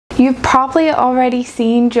You've probably already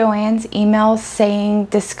seen Joann's email saying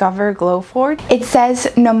discover Glowforge. It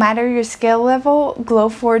says no matter your skill level,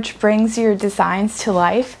 Glowforge brings your designs to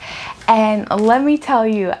life. And let me tell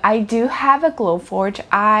you, I do have a Glowforge.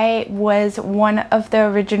 I was one of the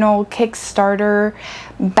original Kickstarter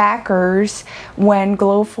backers when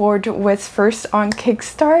Glowforge was first on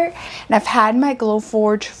Kickstart. And I've had my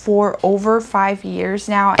Glowforge for over 5 years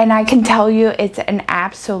now. And I can tell you it's an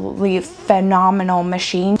absolutely phenomenal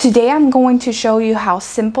machine. Today I'm going to show you how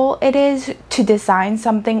simple it is to design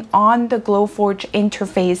something on the Glowforge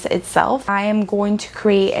interface itself. I am going to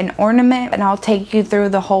create an ornament and I'll take you through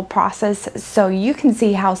the whole process so you can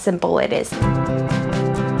see how simple it is.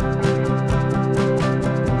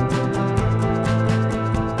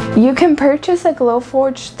 You can purchase a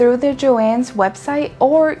Glowforge through the Joann's website,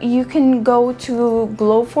 or you can go to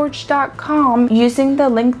glowforge.com using the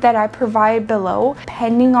link that I provide below.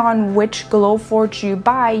 Depending on which Glowforge you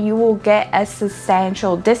buy, you will get a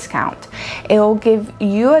substantial discount. It will give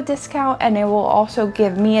you a discount and it will also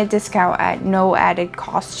give me a discount at no added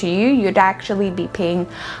cost to you. You'd actually be paying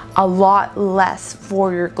a lot less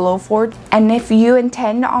for your Glowforge. And if you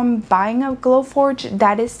intend on buying a Glowforge,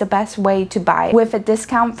 that is the best way to buy it, with a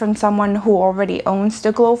discount from someone who already owns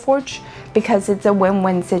the Glowforge, because it's a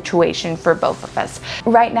win-win situation for both of us.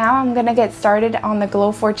 Right now I'm gonna get started on the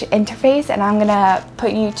Glowforge interface and I'm gonna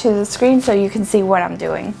put you to the screen so you can see what I'm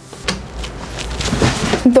doing.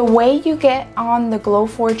 The way you get on the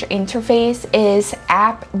Glowforge interface is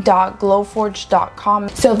app.glowforge.com.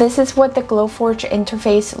 So this is what the Glowforge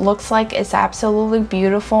interface looks like. It's absolutely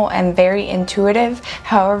beautiful and very intuitive.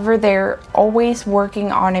 However, they're always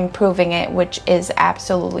working on improving it, which is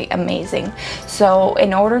absolutely amazing. So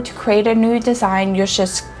in order to create a new design, you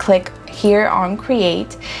just click here on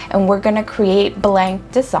create and we're gonna create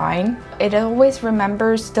blank design. It always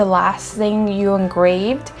remembers the last thing you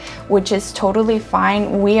engraved, which is totally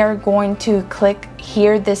fine. We are going to click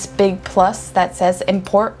here this big plus that says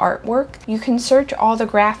import artwork. You can search all the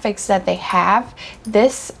graphics that they have.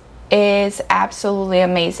 This is absolutely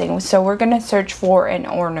amazing. So we're gonna search for an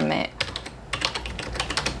ornament.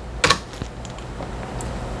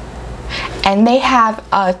 And they have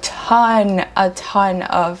a ton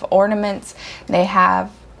of ornaments. They have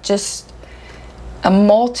just a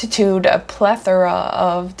multitude, a plethora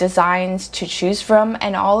of designs to choose from.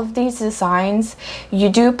 And all of these designs, you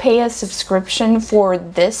do pay a subscription for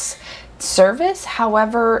this service.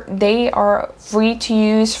 However, they are free to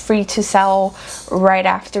use, free to sell right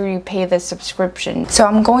after you pay the subscription. So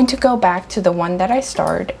I'm going to go back to the one that I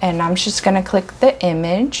started and I'm just gonna click the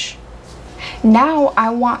image. Now I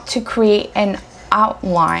want to create an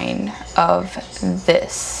outline of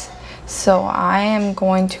this. So I am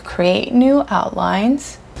going to create new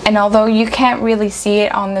outlines. And although you can't really see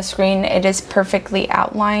it on the screen, it is perfectly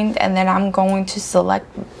outlined. And then I'm going to select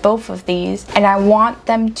both of these. And I want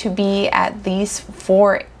them to be at least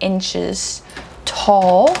 4 inches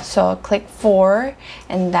tall. So I'll click 4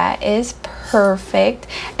 and that is perfect.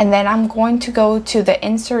 And then I'm going to go to the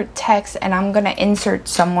insert text and I'm going to insert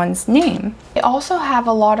someone's name. They also have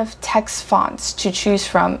a lot of text fonts to choose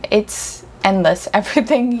from. It's endless.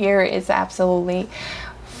 Everything here is absolutely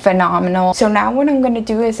phenomenal. So now what I'm going to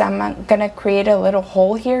do is I'm going to create a little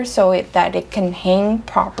hole here so that it can hang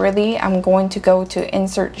properly. I'm going to go to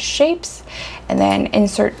insert shapes and then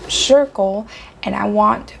insert circle, and I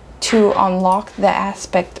want to unlock the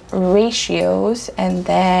aspect ratios, and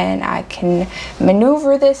then I can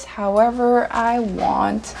maneuver this however I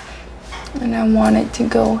want, and I want it to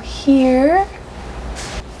go here.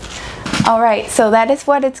 Alright, so that is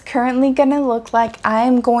what it's currently gonna look like. I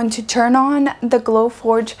am going to turn on the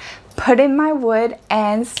Glowforge, put in my wood,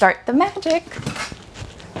 and start the magic.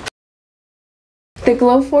 The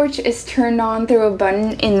Glowforge is turned on through a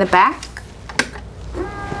button in the back.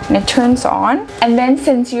 And it turns on, and then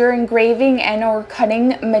since you're engraving and or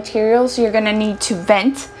cutting materials, you're gonna need to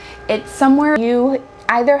vent it somewhere. You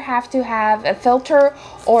either have to have a filter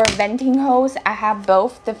or a venting hose. I have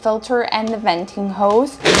both the filter and the venting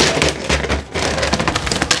hose.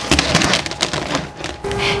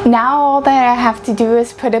 Now all that I have to do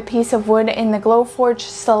is put a piece of wood in the Glowforge,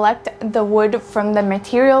 select the wood from the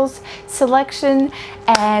materials selection,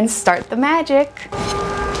 and start the magic.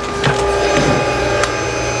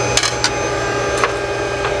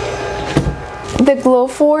 The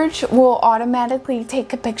Glowforge will automatically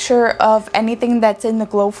take a picture of anything that's in the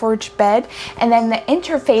Glowforge bed, and then the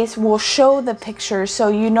interface will show the picture so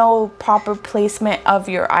you know proper placement of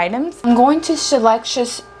your items. I'm going to select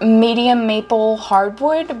just medium maple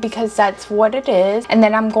hardwood because that's what it is, and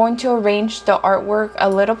then I'm going to arrange the artwork a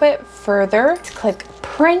little bit further. Click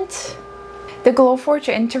print. The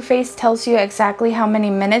Glowforge interface tells you exactly how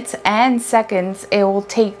many minutes and seconds it will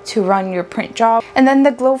take to run your print job, and then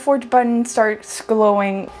the Glowforge button starts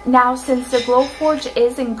glowing. Now, since the Glowforge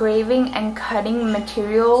is engraving and cutting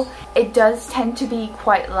material, it does tend to be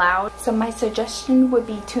quite loud, so my suggestion would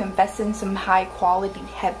be to invest in some high quality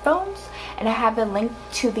headphones, and I have a link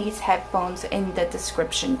to these headphones in the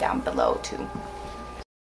description down below too.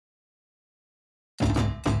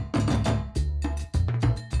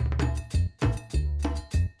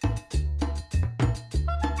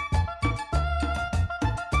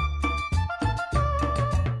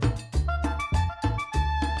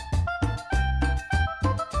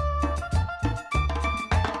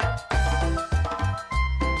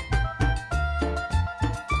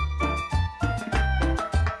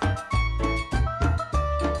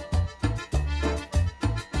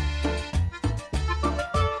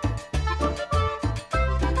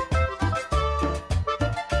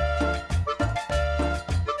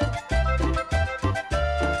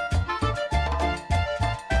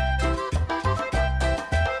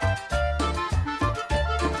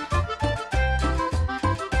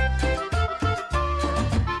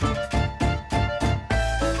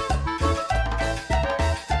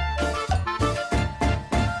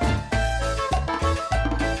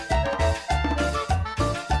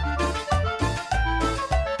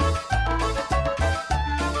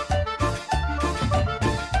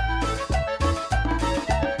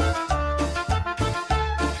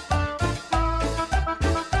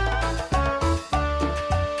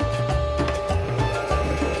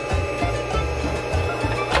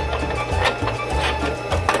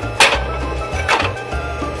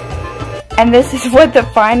 And this is what the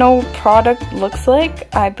final product looks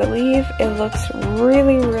like. I believe it looks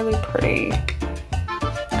really, really pretty.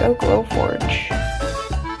 Go Glowforge.